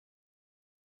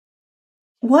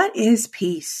What is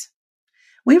peace?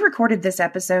 We recorded this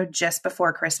episode just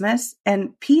before Christmas,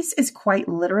 and peace is quite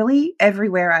literally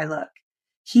everywhere I look.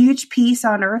 Huge peace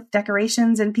on earth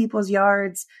decorations in people's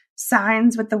yards,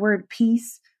 signs with the word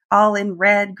peace, all in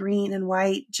red, green, and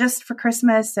white, just for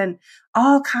Christmas, and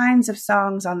all kinds of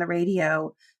songs on the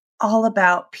radio, all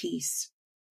about peace.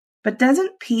 But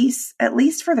doesn't peace, at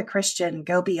least for the Christian,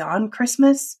 go beyond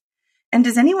Christmas? And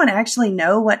does anyone actually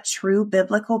know what true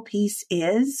biblical peace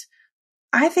is?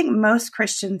 I think most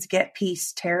Christians get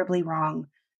peace terribly wrong.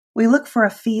 We look for a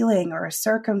feeling or a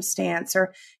circumstance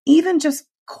or even just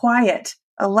quiet,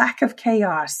 a lack of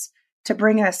chaos to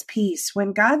bring us peace,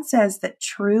 when God says that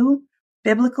true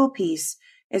biblical peace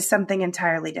is something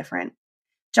entirely different.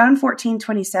 John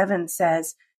 14:27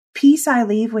 says, "Peace I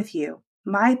leave with you,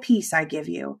 my peace I give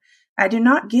you. I do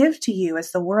not give to you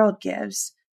as the world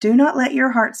gives. Do not let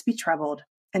your hearts be troubled,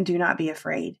 and do not be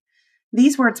afraid."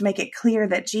 These words make it clear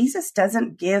that Jesus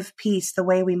doesn't give peace the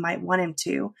way we might want him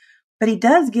to, but he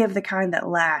does give the kind that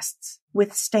lasts,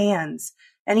 withstands,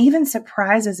 and even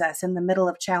surprises us in the middle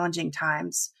of challenging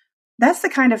times. That's the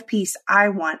kind of peace I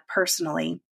want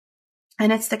personally.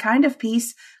 And it's the kind of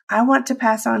peace I want to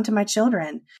pass on to my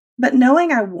children. But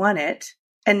knowing I want it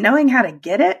and knowing how to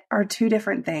get it are two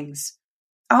different things.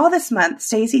 All this month,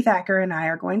 Stacey Thacker and I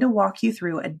are going to walk you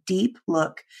through a deep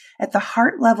look at the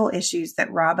heart-level issues that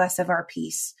rob us of our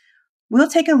peace. We'll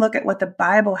take a look at what the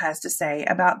Bible has to say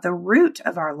about the root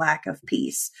of our lack of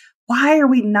peace. Why are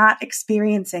we not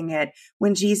experiencing it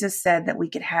when Jesus said that we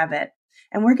could have it?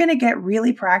 And we're going to get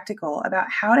really practical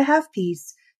about how to have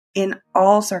peace in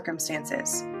all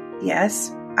circumstances.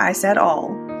 Yes, I said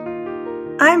all.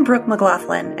 I'm Brooke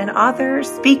McLaughlin, an author,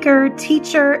 speaker,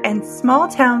 teacher, and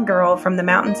small-town girl from the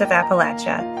mountains of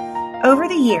Appalachia. Over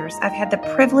the years, I've had the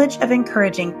privilege of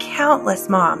encouraging countless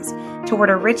moms toward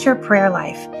a richer prayer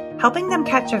life, helping them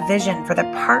catch a vision for the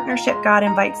partnership God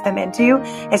invites them into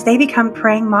as they become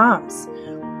praying moms.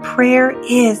 Prayer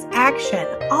is action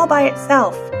all by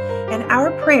itself, and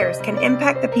our prayers can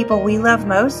impact the people we love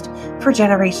most for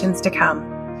generations to come.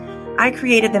 I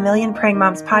created the Million Praying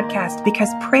Moms podcast because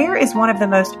prayer is one of the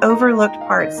most overlooked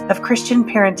parts of Christian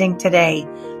parenting today.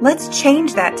 Let's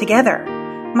change that together.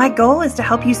 My goal is to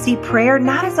help you see prayer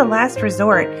not as a last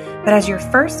resort, but as your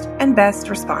first and best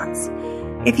response.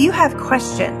 If you have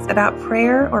questions about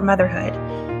prayer or motherhood,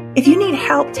 if you need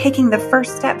help taking the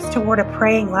first steps toward a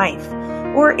praying life,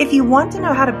 or if you want to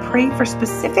know how to pray for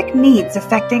specific needs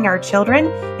affecting our children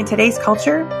in today's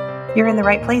culture, you're in the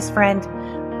right place, friend.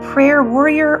 Prayer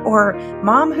warrior or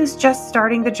mom who's just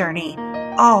starting the journey,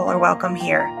 all are welcome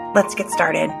here. Let's get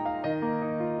started.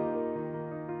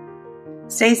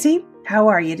 Stacey, how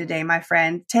are you today, my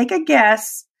friend? Take a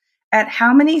guess at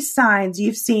how many signs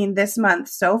you've seen this month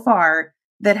so far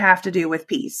that have to do with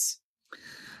peace.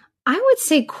 I would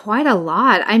say quite a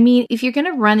lot. I mean, if you're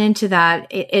going to run into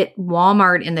that at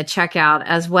Walmart in the checkout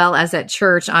as well as at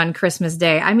church on Christmas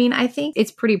Day, I mean, I think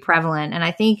it's pretty prevalent, and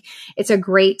I think it's a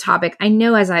great topic. I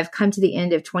know as I've come to the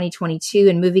end of 2022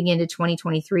 and moving into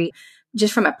 2023,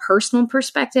 just from a personal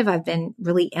perspective, I've been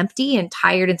really empty and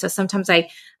tired. And so sometimes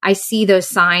I see those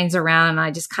signs around and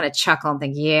I just kind of chuckle and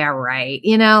think, yeah, right.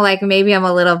 You know, like maybe I'm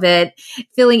a little bit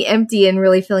feeling empty and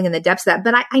really feeling in the depths of that.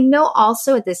 But I know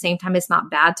also at the same time, it's not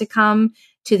bad to come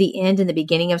to the end and the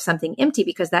beginning of something empty,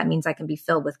 because that means I can be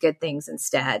filled with good things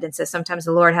instead. And so sometimes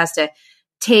the Lord has to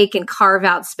take and carve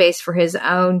out space for his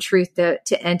own truth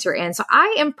to enter in. So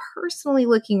I am personally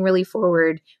looking really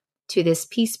forward to this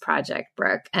peace project,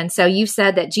 Brooke. And so you've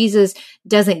said that Jesus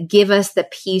doesn't give us the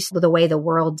peace the way the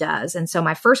world does. And so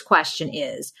my first question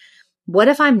is, what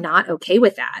if I'm not okay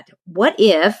with that? What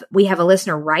if we have a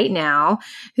listener right now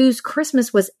whose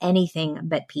Christmas was anything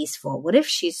but peaceful? What if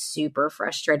she's super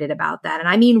frustrated about that? And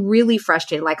I mean, really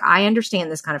frustrated. Like, I understand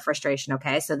this kind of frustration.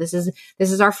 Okay. So this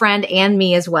is our friend and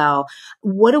me as well.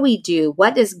 What do we do?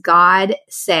 What does God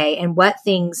say? And what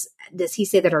things does he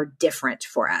say that are different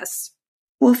for us?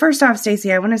 Well, first off,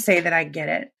 Stacey, I want to say that I get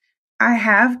it. I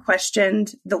have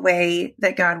questioned the way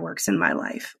that God works in my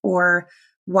life, or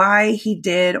why he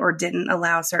did or didn't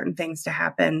allow certain things to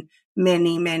happen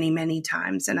many, many, many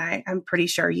times. And I'm pretty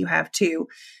sure you have too.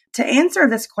 To answer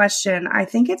this question, I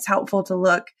think it's helpful to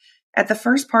look at the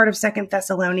first part of 2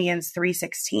 Thessalonians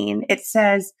 3:16. It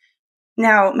says,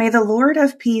 "Now may the Lord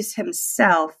of peace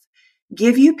himself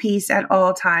give you peace at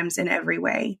all times in every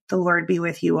way. The Lord be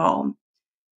with you all."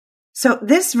 So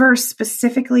this verse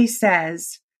specifically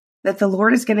says that the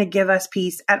Lord is going to give us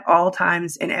peace at all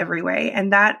times in every way.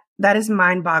 And that is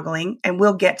mind-boggling. And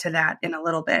we'll get to that in a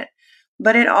little bit.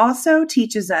 But it also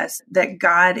teaches us that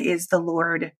God is the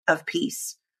Lord of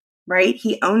peace, right?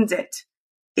 He owns it.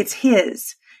 It's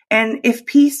his. And if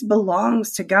peace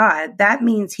belongs to God, that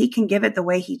means he can give it the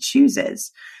way he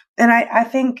chooses. And I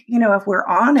think, if we're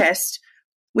honest,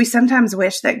 we sometimes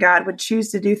wish that God would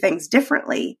choose to do things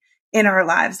differently in our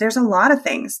lives. There's a lot of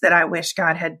things that I wish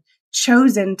God had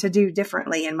chosen to do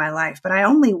differently in my life, but I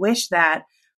only wish that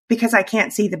because I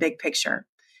can't see the big picture.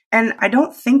 And I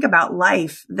don't think about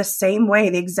life the same way,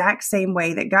 the exact same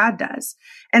way that God does.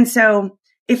 And so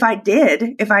if I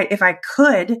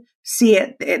could see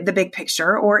it, the big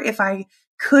picture, or if I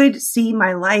could see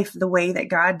my life the way that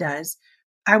God does,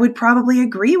 I would probably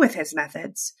agree with his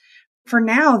methods. For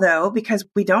now, though, because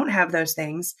we don't have those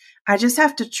things, I just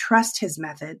have to trust his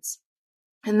methods.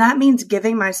 And that means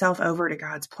giving myself over to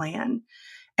God's plan.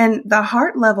 And the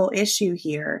heart level issue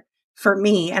here for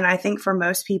me, and I think for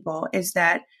most people, is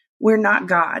that we're not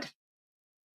God.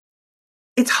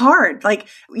 It's hard.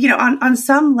 On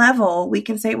some level, we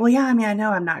can say, well, yeah, I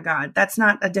know I'm not God. That's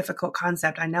not a difficult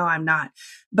concept. I know I'm not.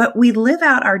 But we live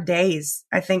out our days,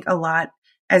 I think, a lot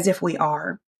as if we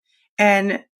are.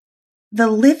 And the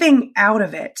living out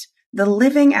of it, the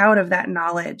living out of that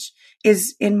knowledge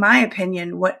is, in my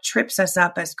opinion, what trips us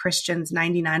up as Christians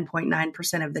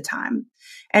 99.9% of the time.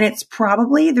 And it's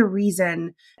probably the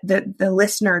reason that the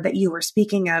listener that you were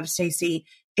speaking of, Stacey,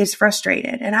 is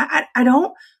frustrated. And I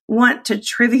don't want to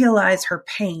trivialize her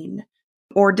pain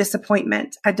or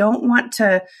disappointment. I don't want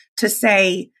to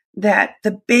say that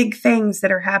the big things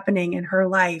that are happening in her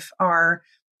life are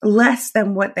less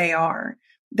than what they are.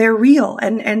 They're real,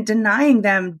 and denying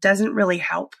them doesn't really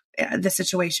help the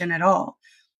situation at all.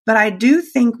 But I do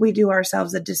think we do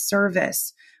ourselves a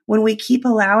disservice when we keep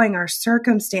allowing our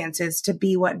circumstances to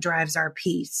be what drives our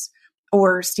peace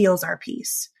or steals our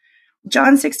peace.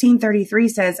 John 16:33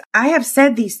 says, I have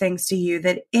said these things to you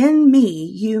that in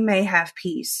me you may have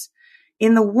peace.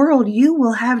 In the world you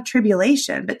will have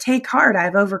tribulation, but take heart, I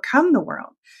have overcome the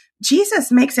world.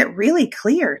 Jesus makes it really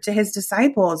clear to his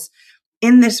disciples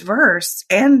in this verse,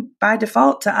 and by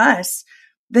default to us,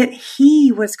 that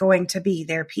he was going to be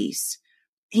their peace.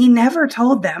 He never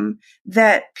told them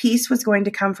that peace was going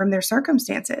to come from their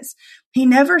circumstances. He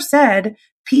never said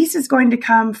peace is going to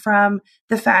come from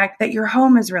the fact that your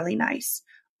home is really nice,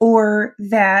 or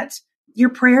that your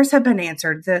prayers have been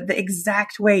answered the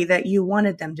exact way that you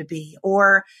wanted them to be,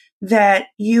 or that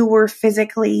you were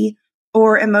physically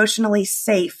or emotionally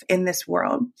safe in this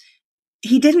world.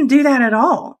 He didn't do that at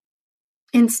all.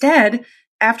 Instead,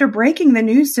 after breaking the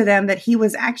news to them that he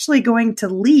was actually going to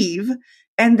leave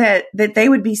and that they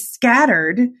would be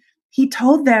scattered, he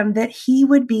told them that he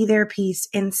would be their peace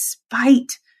in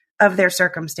spite of their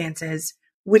circumstances,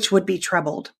 which would be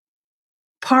troubled.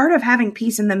 Part of having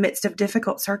peace in the midst of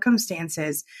difficult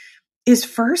circumstances is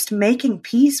first making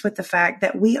peace with the fact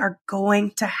that we are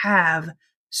going to have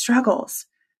struggles.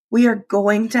 We are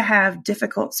going to have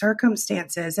difficult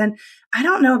circumstances. And I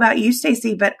don't know about you,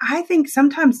 Stacey, but I think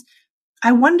sometimes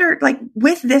I wonder,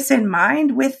 with this in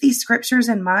mind, with these scriptures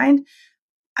in mind,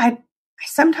 I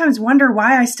sometimes wonder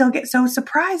why I still get so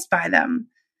surprised by them.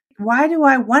 Why do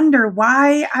I wonder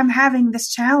why I'm having this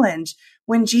challenge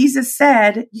when Jesus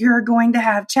said you're going to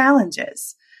have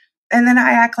challenges? And then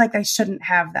I act like I shouldn't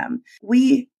have them.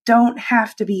 We don't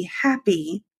have to be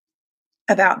happy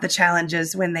about the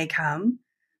challenges when they come,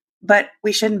 but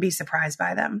we shouldn't be surprised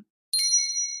by them.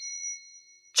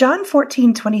 John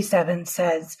 14:27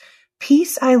 says,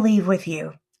 Peace I leave with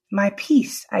you, my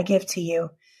peace I give to you.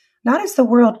 Not as the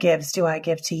world gives do I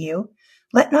give to you.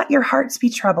 Let not your hearts be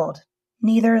troubled,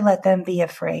 neither let them be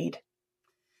afraid.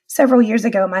 Several years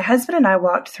ago, my husband and I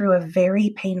walked through a very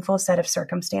painful set of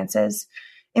circumstances.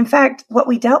 In fact, what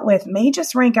we dealt with may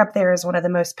just rank up there as one of the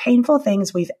most painful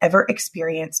things we've ever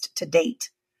experienced to date.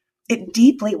 It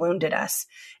deeply wounded us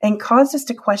and caused us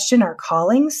to question our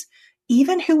callings,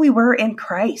 even who we were in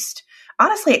Christ.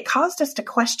 Honestly, it caused us to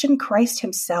question Christ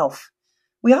himself.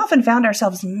 We often found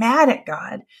ourselves mad at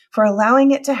God for allowing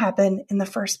it to happen in the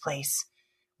first place.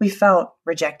 We felt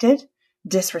rejected,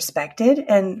 disrespected,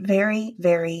 and very,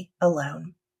 very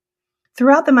alone.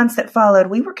 Throughout the months that followed,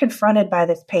 we were confronted by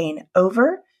this pain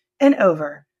over and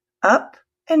over, up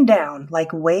and down,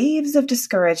 like waves of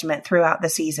discouragement throughout the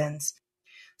seasons.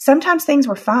 Sometimes things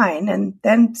were fine, and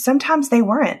then sometimes they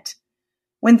weren't.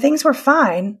 When things were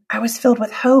fine, I was filled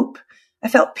with hope. I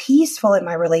felt peaceful in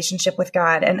my relationship with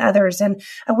God and others, and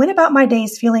I went about my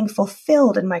days feeling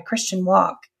fulfilled in my Christian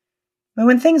walk. But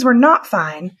when things were not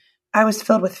fine, I was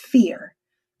filled with fear.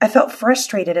 I felt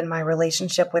frustrated in my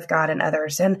relationship with God and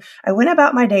others, and I went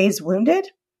about my days wounded,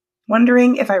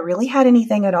 wondering if I really had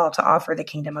anything at all to offer the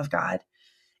kingdom of God.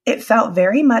 It felt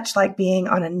very much like being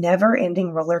on a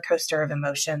never-ending roller coaster of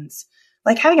emotions,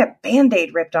 like having a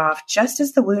Band-Aid ripped off just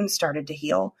as the wound started to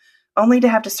heal, only to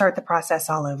have to start the process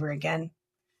all over again.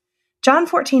 John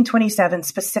 14:27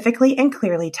 specifically and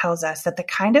clearly tells us that the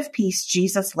kind of peace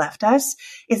Jesus left us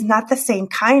is not the same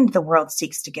kind the world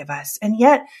seeks to give us. And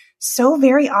yet, so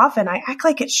very often, I act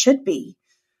like it should be.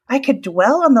 I could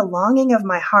dwell on the longing of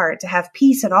my heart to have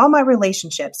peace in all my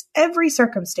relationships, every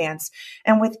circumstance,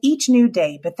 and with each new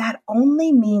day, but that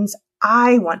only means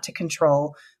I want to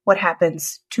control what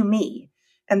happens to me,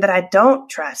 and that I don't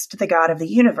trust the God of the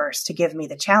universe to give me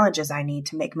the challenges I need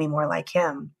to make me more like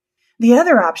him. The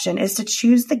other option is to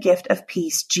choose the gift of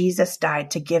peace Jesus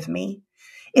died to give me.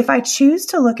 If I choose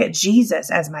to look at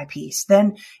Jesus as my peace,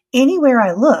 then anywhere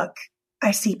I look, I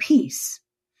see peace.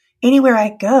 Anywhere I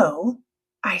go,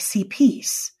 I see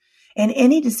peace. And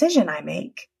any decision I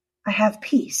make, I have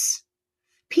peace.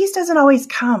 Peace doesn't always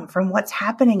come from what's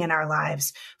happening in our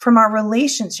lives, from our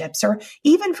relationships, or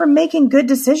even from making good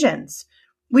decisions.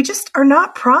 We just are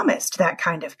not promised that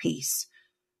kind of peace.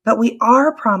 But we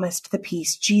are promised the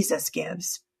peace Jesus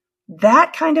gives.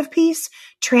 That kind of peace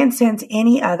transcends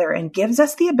any other and gives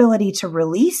us the ability to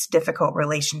release difficult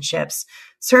relationships,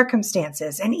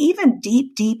 circumstances, and even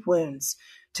deep, deep wounds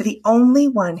to the only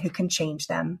one who can change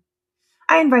them.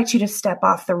 I invite you to step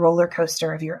off the roller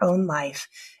coaster of your own life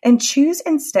and choose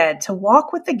instead to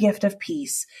walk with the gift of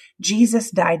peace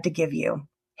Jesus died to give you,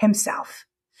 himself.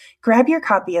 Grab your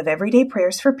copy of Everyday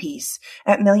Prayers for Peace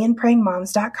at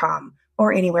millionprayingmoms.com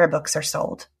or anywhere books are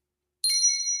sold.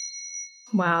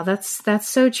 Wow, that's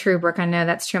so true, Brooke. I know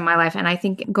that's true in my life. And I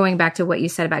think going back to what you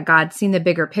said about God, seeing the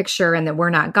bigger picture and that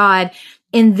we're not God,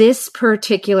 in this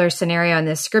particular scenario in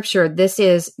this scripture, this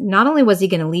is not only was he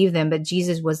going to leave them, but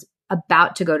Jesus was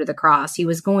about to go to the cross. He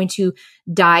was going to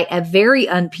die a very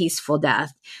unpeaceful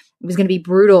death. It was going to be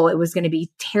brutal. It was going to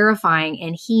be terrifying.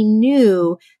 And he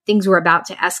knew things were about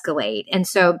to escalate. And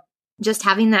so just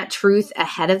having that truth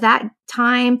ahead of that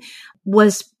time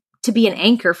was to be an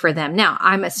anchor for them. Now,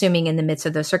 I'm assuming in the midst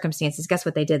of those circumstances, guess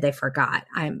what they did? They forgot.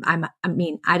 I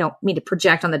don't mean to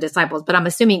project on the disciples, but I'm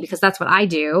assuming because that's what I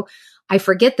do. I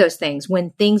forget those things.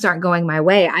 When things aren't going my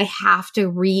way, I have to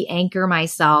re-anchor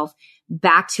myself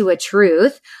back to a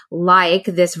truth like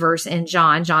this verse in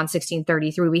John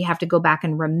 16:33. We have to go back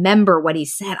and remember what he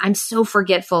said. I'm so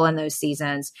forgetful in those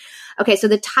seasons. Okay, so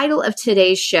the title of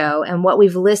today's show and what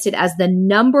we've listed as the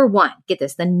number one, get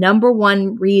this, the number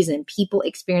one reason people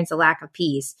experience a lack of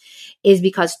peace is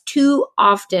because too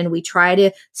often we try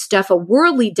to stuff a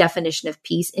worldly definition of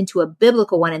peace into a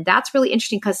biblical one. And that's really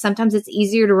interesting because sometimes it's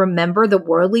easier to remember the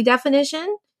worldly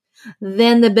definition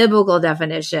than the biblical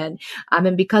definition.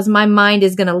 And because my mind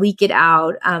is going to leak it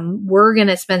out, we're going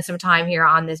to spend some time here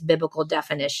on this biblical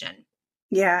definition.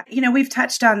 Yeah. We've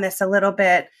touched on this a little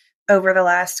bit over the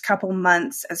last couple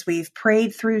months as we've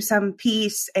prayed through some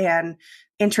peace and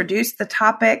introduced the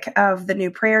topic of the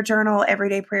new prayer journal,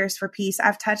 Everyday Prayers for Peace.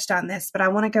 I've touched on this, but I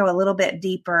want to go a little bit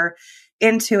deeper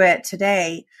into it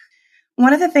today.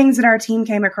 One of the things that our team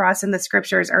came across in the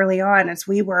scriptures early on as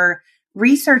we were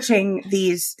researching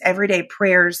these everyday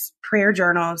prayers, prayer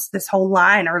journals, this whole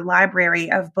line or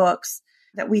library of books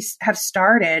that we have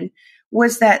started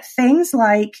was that things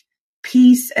like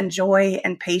peace and joy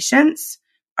and patience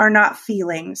are not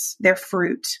feelings, they're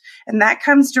fruit. And that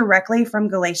comes directly from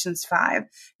Galatians 5.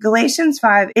 Galatians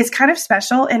 5 is kind of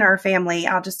special in our family.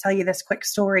 I'll just tell you this quick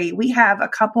story. We have a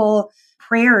couple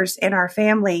prayers in our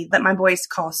family that my boys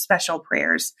call special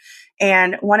prayers.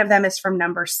 And one of them is from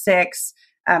number 6.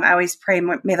 I always pray,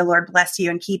 may the Lord bless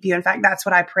you and keep you. In fact, that's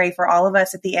what I pray for all of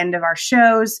us at the end of our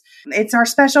shows. It's our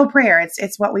special prayer.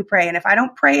 It's what we pray. And if I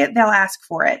don't pray it, they'll ask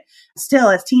for it. Still,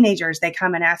 as teenagers, they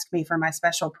come and ask me for my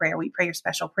special prayer. We pray your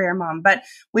special prayer, Mom. But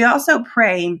we also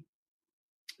pray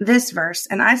this verse.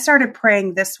 And I started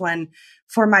praying this one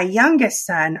for my youngest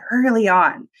son early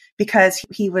on because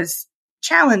he was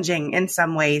challenging in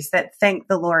some ways that, thank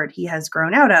the Lord, he has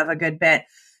grown out of a good bit.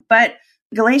 But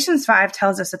Galatians 5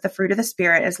 tells us that the fruit of the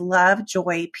Spirit is love,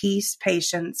 joy, peace,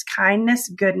 patience, kindness,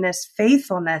 goodness,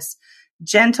 faithfulness,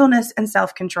 gentleness, and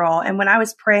self-control. And when I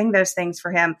was praying those things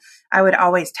for him, I would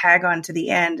always tag on to the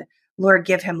end, Lord,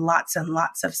 give him lots and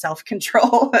lots of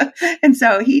self-control. And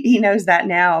so he knows that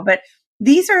now. But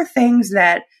these are things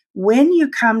that when you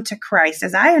come to Christ,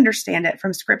 as I understand it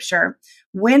from Scripture,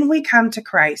 when we come to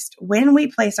Christ, when we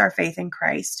place our faith in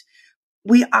Christ,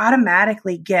 we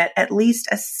automatically get at least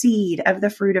a seed of the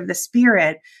fruit of the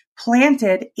Spirit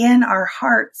planted in our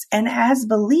hearts. And as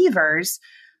believers,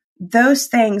 those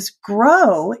things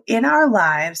grow in our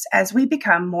lives as we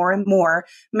become more and more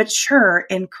mature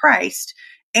in Christ.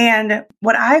 And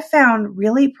what I found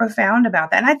really profound about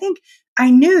that, and I think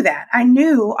I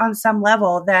knew on some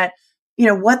level that,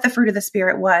 what the fruit of the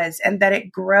Spirit was and that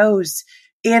it grows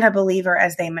in a believer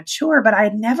as they mature, but I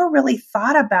had never really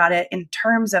thought about it in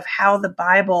terms of how the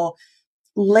Bible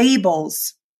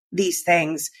labels these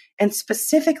things and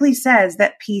specifically says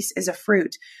that peace is a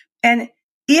fruit. And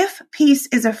if peace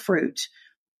is a fruit,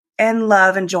 and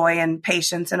love and joy and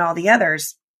patience and all the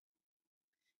others,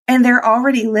 and they're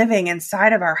already living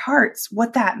inside of our hearts,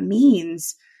 what that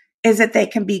means is that they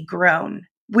can be grown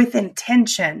with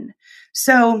intention.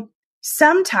 So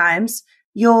sometimes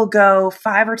you'll go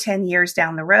 5 or 10 years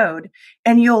down the road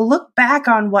and you'll look back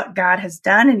on what God has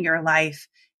done in your life,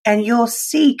 and you'll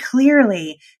see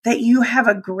clearly that you have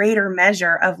a greater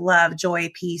measure of love,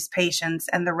 joy, peace, patience,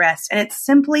 and the rest. And it's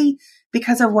simply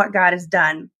because of what God has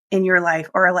done in your life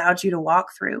or allowed you to walk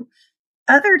through.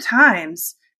 Other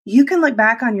times, you can look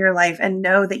back on your life and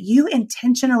know that you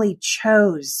intentionally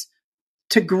chose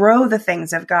to grow the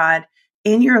things of God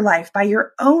in your life by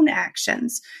your own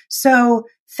actions. So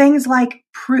things like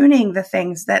pruning the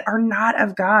things that are not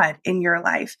of God in your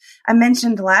life. I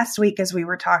mentioned last week as we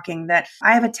were talking that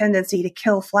I have a tendency to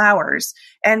kill flowers.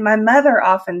 And my mother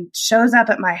often shows up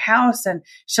at my house and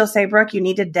she'll say, Brooke, you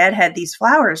need to deadhead these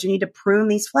flowers. You need to prune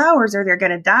these flowers or they're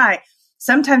going to die.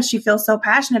 Sometimes she feels so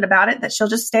passionate about it that she'll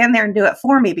just stand there and do it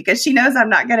for me because she knows I'm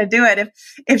not going to do it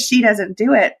if she doesn't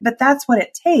do it. But that's what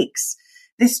it takes.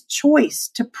 This choice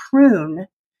to prune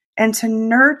and to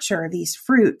nurture these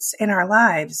fruits in our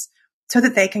lives so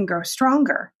that they can grow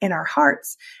stronger in our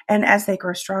hearts. And as they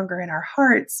grow stronger in our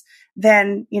hearts,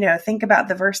 then, think about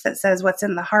the verse that says what's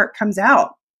in the heart comes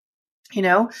out.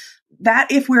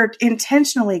 That if we're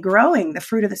intentionally growing the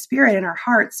fruit of the Spirit in our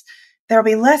hearts, there'll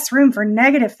be less room for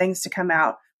negative things to come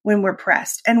out when we're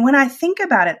pressed. And when I think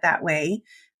about it that way,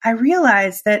 I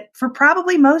realize that for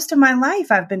probably most of my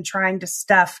life, I've been trying to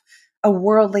stuff a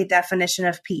worldly definition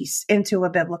of peace into a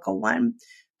biblical one.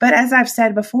 But as I've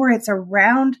said before, it's a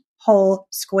round, hole,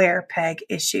 square peg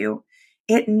issue.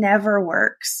 It never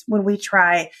works when we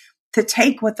try to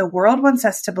take what the world wants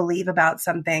us to believe about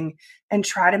something and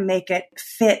try to make it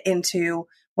fit into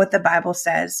what the Bible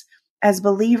says. As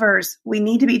believers, we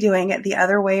need to be doing it the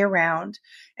other way around.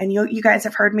 And you guys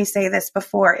have heard me say this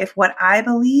before. If what I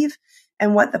believe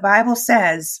and what the Bible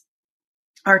says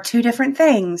are two different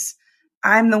things,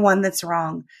 I'm the one that's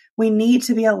wrong. We need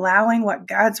to be allowing what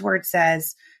God's word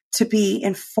says to be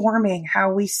informing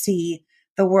how we see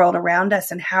the world around us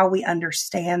and how we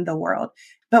understand the world.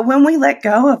 But when we let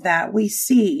go of that, we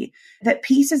see that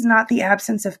peace is not the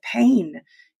absence of pain.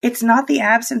 It's not the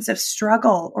absence of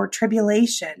struggle or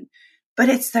tribulation, but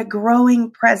it's the growing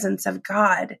presence of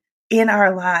God in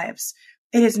our lives.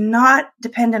 It is not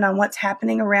dependent on what's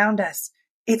happening around us.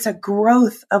 It's a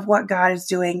growth of what God is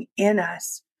doing in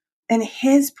us. And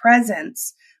his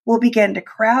presence will begin to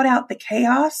crowd out the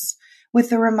chaos with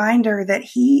the reminder that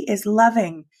he is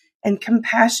loving and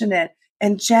compassionate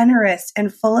and generous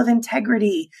and full of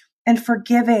integrity and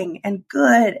forgiving and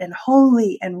good and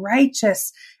holy and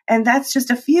righteous. And that's just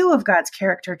a few of God's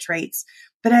character traits.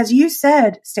 But as you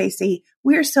said, Stacy,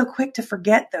 we're so quick to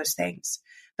forget those things.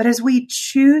 But as we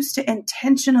choose to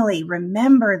intentionally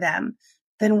remember them,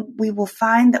 then we will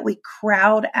find that we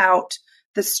crowd out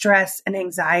the stress and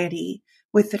anxiety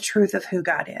with the truth of who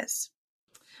God is.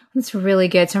 That's really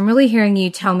good. So I'm really hearing you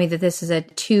tell me that this is a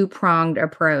two-pronged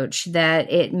approach, that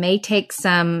it may take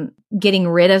some getting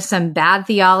rid of some bad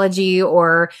theology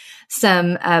or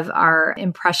some of our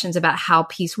impressions about how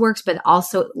peace works, but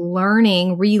also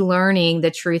relearning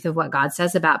the truth of what God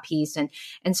says about peace.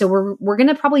 And so we're going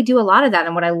to probably do a lot of that.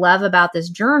 And what I love about this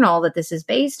journal that this is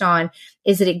based on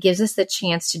is that it gives us the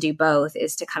chance to do both,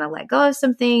 is to kind of let go of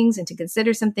some things and to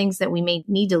consider some things that we may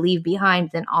need to leave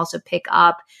behind, then also pick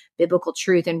up biblical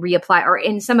truth and reapply, or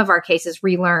in some of our cases,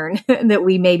 relearn that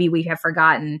we have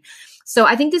forgotten. So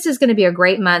I think this is going to be a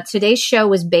great month. Today's show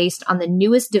was based on the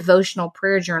newest devotional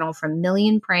prayer journal from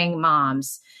Million Praying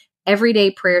Moms, Everyday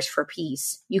Prayers for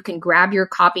Peace. You can grab your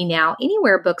copy now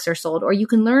anywhere books are sold, or you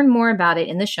can learn more about it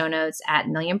in the show notes at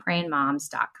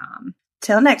millionprayingmoms.com.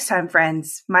 Till next time,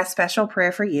 friends, my special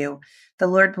prayer for you: the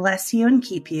Lord bless you and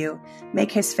keep you,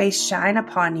 make his face shine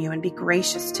upon you and be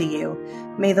gracious to you.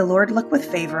 May the Lord look with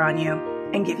favor on you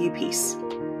and give you peace.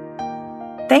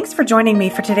 Thanks for joining me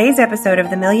for today's episode of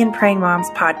the Million Praying Moms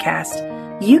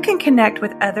podcast. You can connect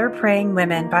with other praying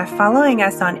women by following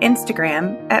us on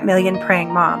Instagram at Million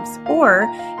Praying Moms, or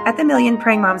at the Million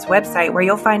Praying Moms website, where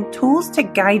you'll find tools to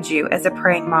guide you as a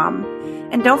praying mom.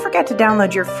 And don't forget to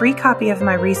download your free copy of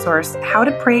my resource, How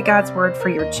to Pray God's Word for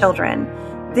Your Children.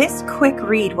 This quick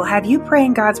read will have you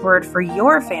praying God's Word for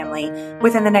your family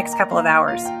within the next couple of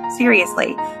hours.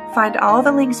 Seriously, find all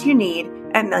the links you need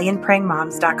at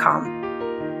millionprayingmoms.com.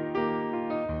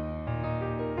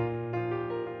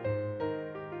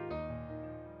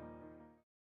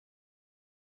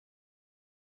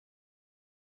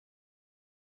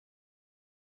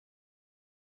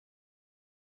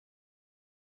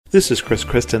 This is Chris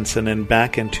Christensen, and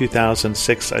back in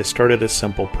 2006 I started a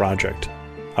simple project.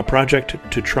 A project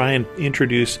to try and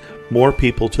introduce more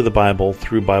people to the Bible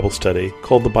through Bible study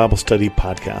called the Bible Study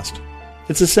Podcast.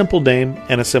 It's a simple name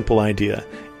and a simple idea.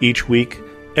 Each week,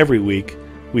 every week,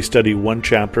 we study one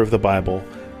chapter of the Bible,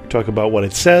 talk about what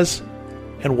it says,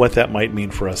 and what that might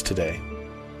mean for us today.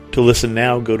 To listen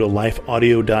now, go to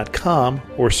lifeaudio.com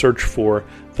or search for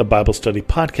the Bible Study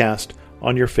Podcast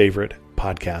on your favorite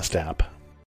podcast app.